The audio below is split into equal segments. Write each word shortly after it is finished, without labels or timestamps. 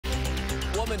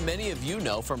Woman many of you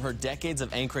know from her decades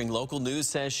of anchoring local news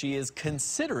says she is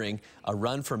considering a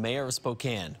run for mayor of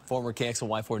Spokane. Former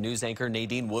KXLY4 news anchor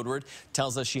Nadine Woodward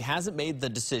tells us she hasn't made the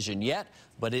decision yet,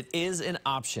 but it is an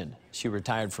option. She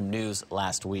retired from news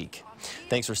last week.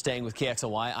 Thanks for staying with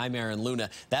KXLY. I'm Aaron Luna.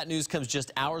 That news comes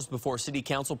just hours before City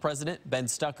Council President Ben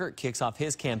Stuckert kicks off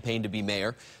his campaign to be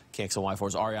mayor.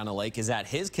 KXLY4's Ariana Lake is at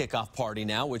his kickoff party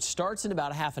now, which starts in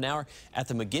about a half an hour at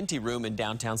the McGinty Room in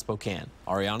downtown Spokane.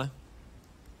 Ariana?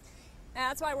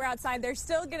 That's why we're outside. They're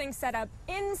still getting set up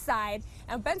inside.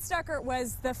 Now, Ben Stuckert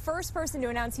was the first person to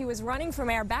announce he was running for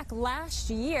mayor back last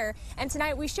year. And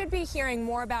tonight we should be hearing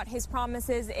more about his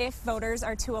promises if voters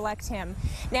are to elect him.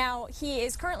 Now, he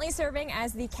is currently serving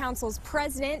as the council's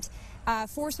president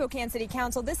for Spokane City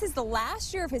Council. This is the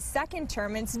last year of his second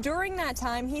term, and during that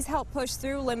time, he's helped push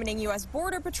through limiting U.S.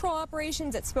 Border Patrol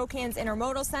operations at Spokane's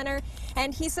Intermodal Center,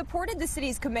 and he supported the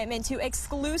city's commitment to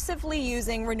exclusively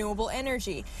using renewable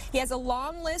energy. He has a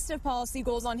long list of policy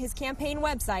goals on his campaign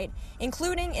website,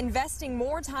 including investing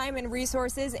more time and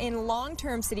resources in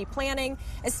long-term city planning,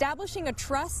 establishing a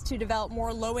trust to develop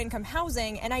more low-income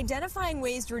housing, and identifying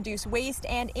ways to reduce waste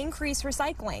and increase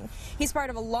recycling. He's part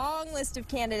of a long list of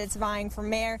candidates vying for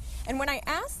mayor, and when I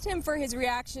asked him for his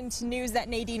reaction to news that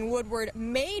Nadine Woodward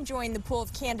may join the pool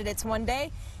of candidates one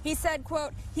day, he said,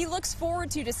 quote, he looks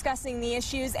forward to discussing the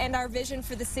issues and our vision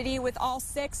for the city with all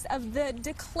 6 of the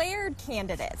declared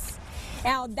candidates.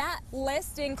 Now, that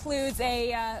list includes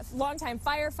a longtime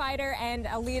firefighter and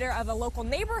a leader of a local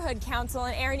neighborhood council.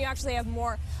 And Aaron, you actually have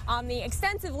more on the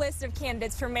extensive list of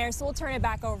candidates for mayor, so we'll turn it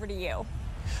back over to you.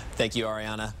 Thank you,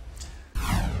 Ariana.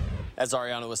 As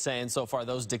Ariana was saying, so far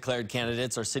those declared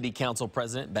candidates are City Council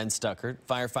President Ben Stuckert,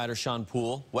 firefighter Sean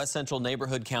Poole, West Central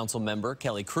Neighborhood Council member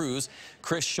Kelly Cruz,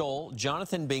 Chris Scholl,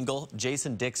 Jonathan Bingle,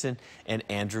 Jason Dixon, and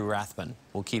Andrew Rathman.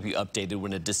 We'll keep you updated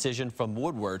when a decision from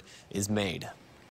Woodward is made.